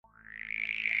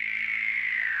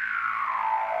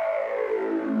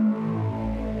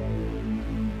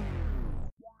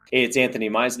Hey, it's Anthony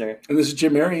Meisner. And this is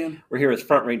Jim Merrion. We're here with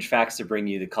Front Range Facts to bring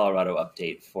you the Colorado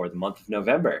update for the month of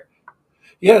November.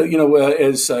 Yeah,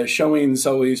 as showings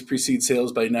always precede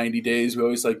sales by 90 days, we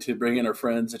always like to bring in our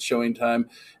friends at showing time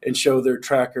and show their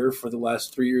tracker for the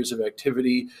last 3 years of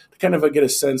activity to kind of get a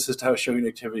sense as to how showing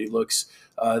activity looks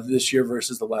this year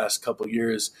versus the last couple of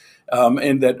years.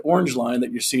 And that orange line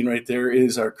that you're seeing right there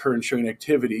is our current showing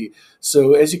activity.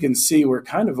 So as you can see, we're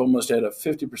kind of almost at a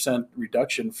 50%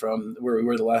 reduction from where we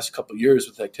were the last couple of years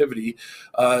with activity.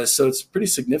 So it's a pretty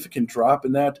significant drop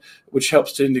in that, which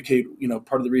helps to indicate,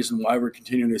 part of the reason why we're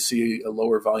continuing to see a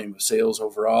lower volume of sales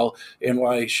overall and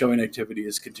why showing activity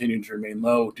is continuing to remain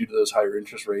low due to those higher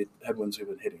interest rate headwinds we've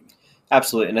been hitting.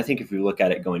 Absolutely. And I think if we look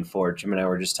at it going forward, Jim and I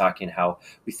were just talking how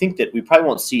we think that we probably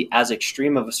won't see as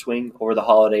extreme of a swing over the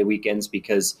holiday weekends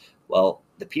because, well,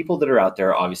 the people that are out there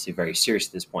are obviously very serious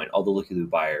at this point. All the looky-loo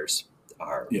buyers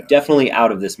are definitely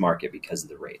out of this market because of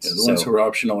the rates. Yeah, the ones who are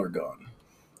optional are gone.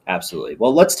 Absolutely.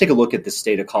 Well, let's take a look at the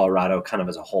state of Colorado kind of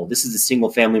as a whole. This is the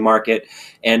single-family market,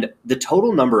 and the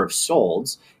total number of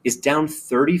solds is down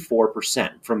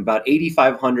 34% from about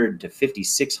 8,500 to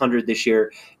 5,600 this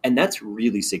year, and that's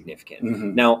really significant.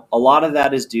 Mm-hmm. Now, a lot of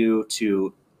that is due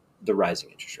to the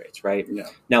rising interest rates, right? Yeah.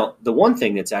 Now, the one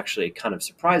thing that's actually kind of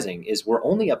surprising is we're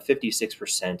only up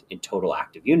 56% in total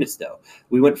active units, though.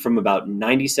 We went from about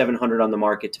 9,700 on the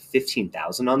market to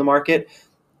 15,000 on the market,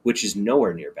 which is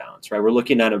nowhere near balance, right? We're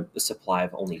looking at a supply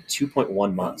of only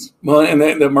 2.1 months. Well, and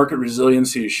that market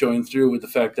resiliency is showing through with the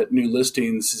fact that new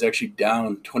listings is actually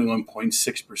down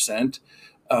 21.6%.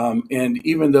 And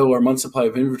even though our month supply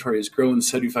of inventory has grown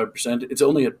 75%, it's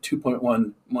only at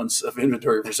 2.1 months of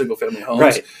inventory for single-family homes.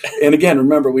 Right. And again,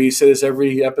 remember, we say this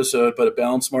every episode, but a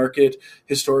balanced market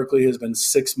historically has been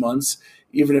 6 months.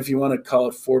 Even if you want to call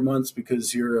it 4 months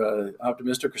because you're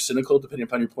optimistic or cynical, depending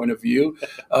upon your point of view,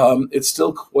 it's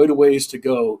still quite a ways to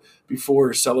go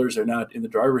before sellers are not in the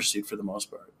driver's seat for the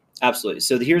most part. Absolutely.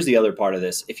 So here's the other part of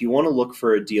this. If you want to look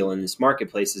for a deal in this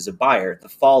marketplace as a buyer, the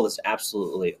fall has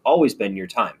absolutely always been your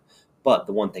time. But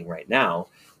the one thing right now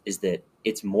is that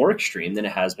it's more extreme than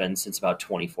it has been since about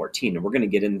 2014. And we're going to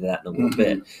get into that in a little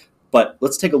bit. But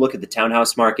let's take a look at the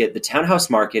townhouse market. The townhouse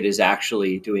market is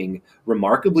actually doing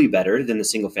remarkably better than the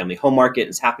single-family home market.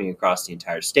 It's happening across the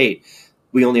entire state.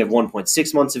 We only have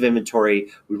 1.6 months of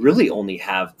inventory. We really only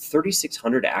have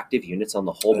 3,600 active units on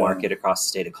the whole market across the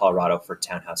state of Colorado for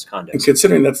townhouse condos. And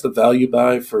considering that's the value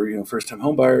buy for first-time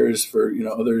home buyers, for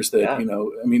others that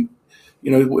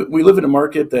we live in a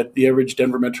market that the average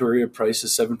Denver metro area price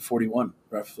is $741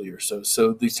 roughly or so.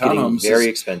 So these townhomes very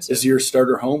expensive. Is your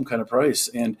starter home kind of price.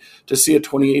 And to see a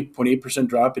 28.8%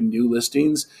 drop in new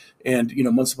listings and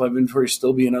month supply of inventory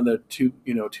still being on the 2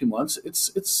 months,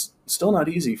 it's still not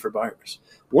easy for buyers.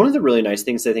 One of the really nice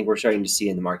things I think we're starting to see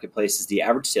in the marketplace is the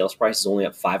average sales price is only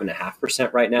up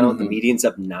 5.5% right now. Mm-hmm. The median's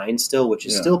up 9% still, which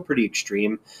is still pretty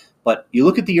extreme. But you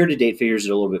look at the year-to-date figures,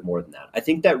 are a little bit more than that. I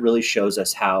think that really shows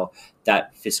us how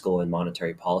that fiscal and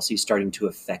monetary policy is starting to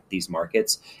affect these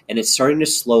markets, and it's starting to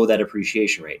slow that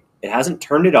appreciation rate. It hasn't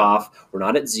turned it off. We're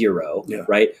not at zero,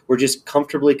 right? We're just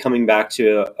comfortably coming back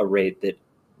to a rate that,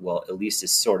 well, at least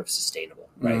is sort of sustainable,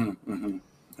 right? Mm-hmm. Mm-hmm.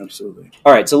 Absolutely.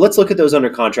 All right, so let's look at those under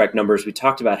contract numbers. We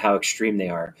talked about how extreme they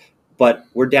are, but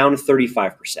we're down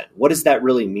 35%. What does that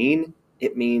really mean?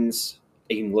 It means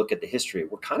you can look at the history.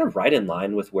 We're kind of right in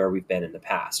line with where we've been in the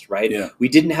past, right? Yeah. We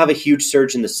didn't have a huge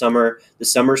surge in the summer. The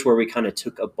summer's where we kind of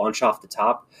took a bunch off the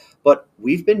top, but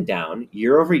we've been down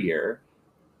year over year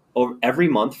over every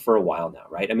month for a while now,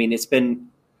 right? I mean, it's been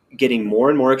getting more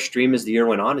and more extreme as the year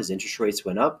went on, as interest rates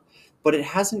went up, but it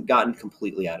hasn't gotten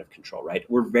completely out of control, right?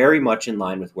 We're very much in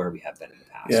line with where we have been in the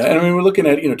past. Yeah, and I mean, we're looking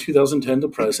at 2010 to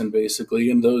present basically,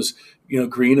 and those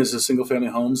green is the single family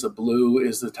homes, the blue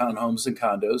is the townhomes and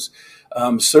condos.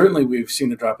 Certainly, we've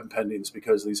seen a drop in pendings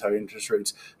because of these high interest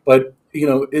rates. But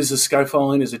is the sky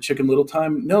falling? Is it Chicken Little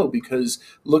time? No, because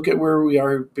look at where we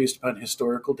are based upon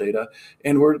historical data,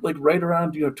 and we're like right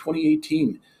around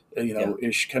 2018,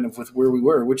 ish, kind of with where we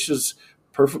were, which is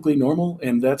perfectly normal,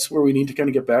 and that's where we need to kind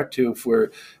of get back to if we're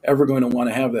ever going to want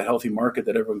to have that healthy market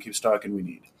that everyone keeps talking we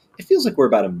need. It feels like we're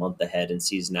about a month ahead in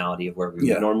seasonality of where we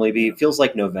would normally be. It feels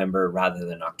like November rather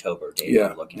than October data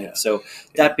we're looking at. So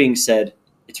that being said,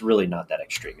 it's really not that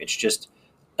extreme. It's just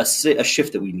a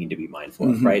shift that we need to be mindful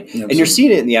of, right? Absolutely. And you're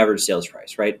seeing it in the average sales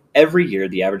price, right? Every year,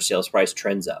 the average sales price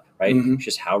trends up, right? It's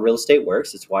just how real estate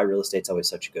works. It's why real estate's always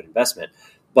such a good investment.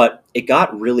 But it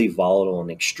got really volatile and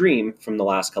extreme from the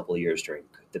last couple of years during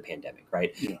the pandemic,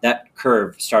 right? Yeah. That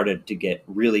curve started to get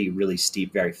really, really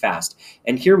steep very fast.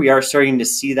 And here we are starting to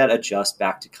see that adjust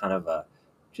back to kind of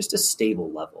just a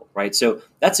stable level, right? So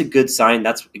that's a good sign.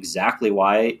 That's exactly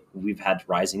why we've had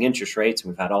rising interest rates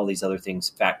and we've had all these other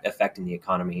things affecting the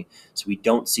economy. So we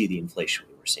don't see the inflation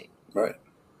we were seeing. Right.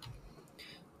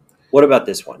 What about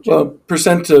this one, Jim? Well,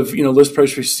 percent of, list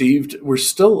price received, we're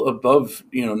still above,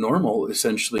 normal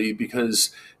essentially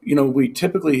because, we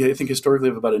typically, I think historically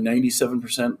have about a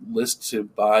 97% list to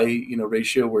buy,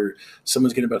 ratio where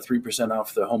someone's getting about 3%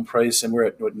 off the home price. And we're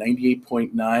at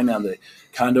 98.9 on the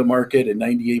condo market and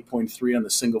 98.3 on the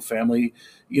single family,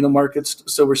 markets.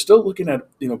 So we're still looking at,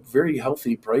 very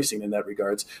healthy pricing in that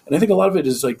regards. And I think a lot of it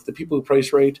is like the people who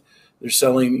price right, they're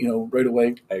selling, right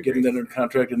away, getting that under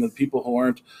contract, and the people who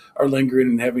aren't are lingering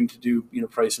and having to do,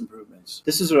 price improvements.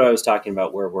 This is what I was talking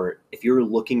about, where if you're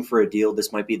looking for a deal,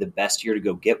 this might be the best year to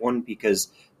go get one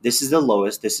because this is the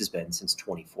lowest this has been since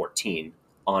 2014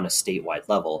 on a statewide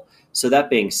level. So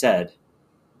that being said,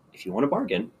 if you want to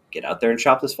bargain, get out there and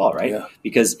shop this fall, right? Yeah.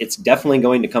 Because it's definitely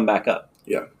going to come back up.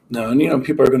 Yeah. No, and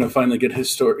people are going to finally get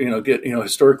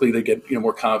historically they get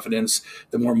more confidence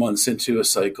the more months into a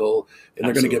cycle, and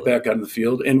they're going to get back on the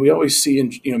field. And we always see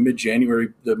in mid-January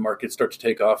the market start to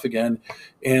take off again.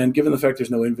 And given the fact there's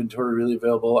no inventory really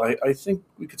available, I think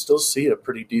we could still see a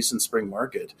pretty decent spring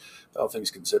market, all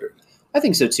things considered. I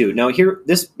think so too. Now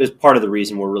this is part of the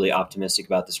reason we're really optimistic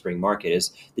about the spring market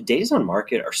is the days on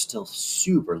market are still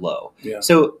super low. Yeah.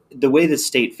 So the way the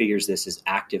state figures this is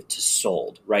active to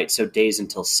sold, right? So days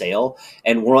until sale,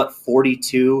 and we're at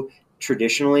 42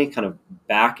 traditionally, kind of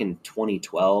back in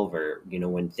 2012 or,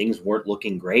 when things weren't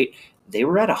looking great, they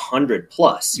were at 100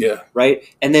 plus, right?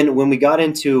 And then when we got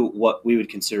into what we would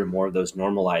consider more of those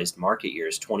normalized market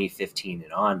years, 2015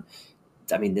 and on,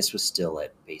 this was still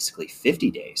at basically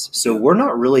 50 days. So we're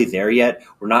not really there yet.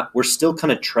 We're still kind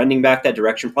of trending back that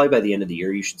direction. Probably by the end of the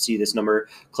year, you should see this number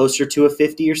closer to a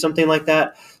 50 or something like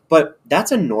that. But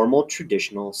that's a normal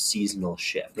traditional seasonal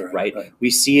shift, right? We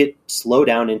see it slow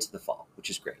down into the fall, which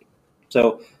is great.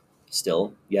 So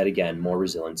still, yet again, more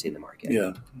resiliency in the market.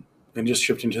 Yeah. And just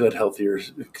shifting to that healthier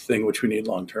thing, which we need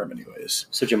long-term anyways.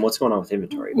 So, Jim, what's going on with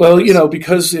inventory? Well,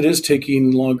 because it is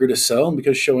taking longer to sell and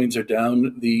because showings are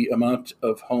down, the amount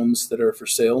of homes that are for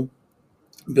sale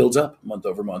builds up month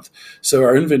over month. So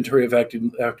our inventory of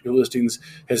active listings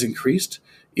has increased,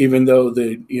 even though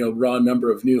the raw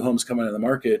number of new homes coming on the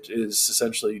market is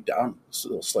essentially down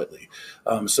slightly.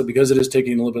 So because it is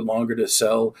taking a little bit longer to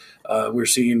sell, we're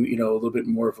seeing a little bit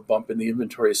more of a bump in the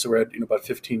inventory. So we're at about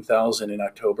 15,000 in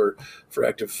October for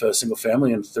active single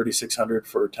family and 3,600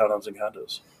 for townhomes and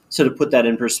condos. So to put that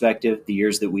in perspective, the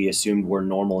years that we assumed were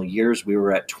normal years, we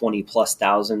were at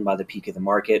 20,000+ by the peak of the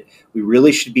market. We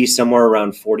really should be somewhere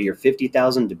around 40 or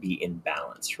 50,000 to be in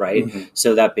balance, right? Mm-hmm.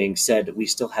 So that being said, we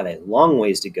still have a long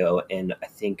ways to go, and I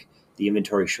think the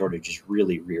inventory shortage is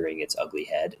really rearing its ugly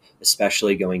head,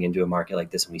 especially going into a market like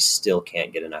this, and we still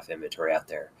can't get enough inventory out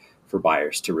there for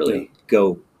buyers to really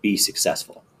go be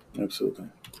successful. Absolutely.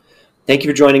 Thank you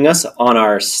for joining us on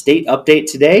our state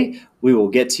update today. We will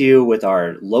get to you with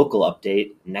our local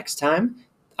update next time.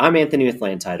 I'm Anthony with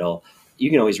Land Title. You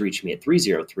can always reach me at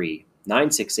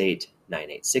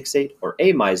 303-968-9868 or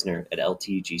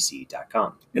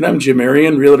Meisner@ltgc.com. And I'm Jim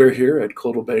Merrion, realtor here at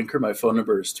Coldwell Banker. My phone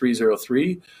number is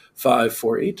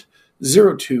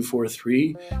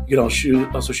 303-548-0243. You can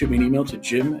also shoot me an email to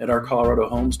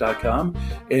jim@ourcoloradohomes.com.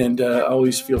 And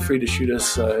always feel free to shoot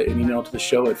us an email to the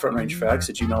show at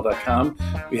frontrangefacts@gmail.com.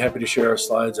 Be happy to share our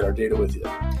slides and our data with you.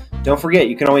 Don't forget,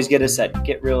 you can always get us at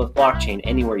Get Real with Blockchain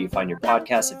anywhere you find your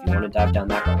podcast if you want to dive down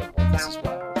that rabbit hole with us as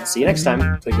well. See you next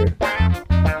time. Take care.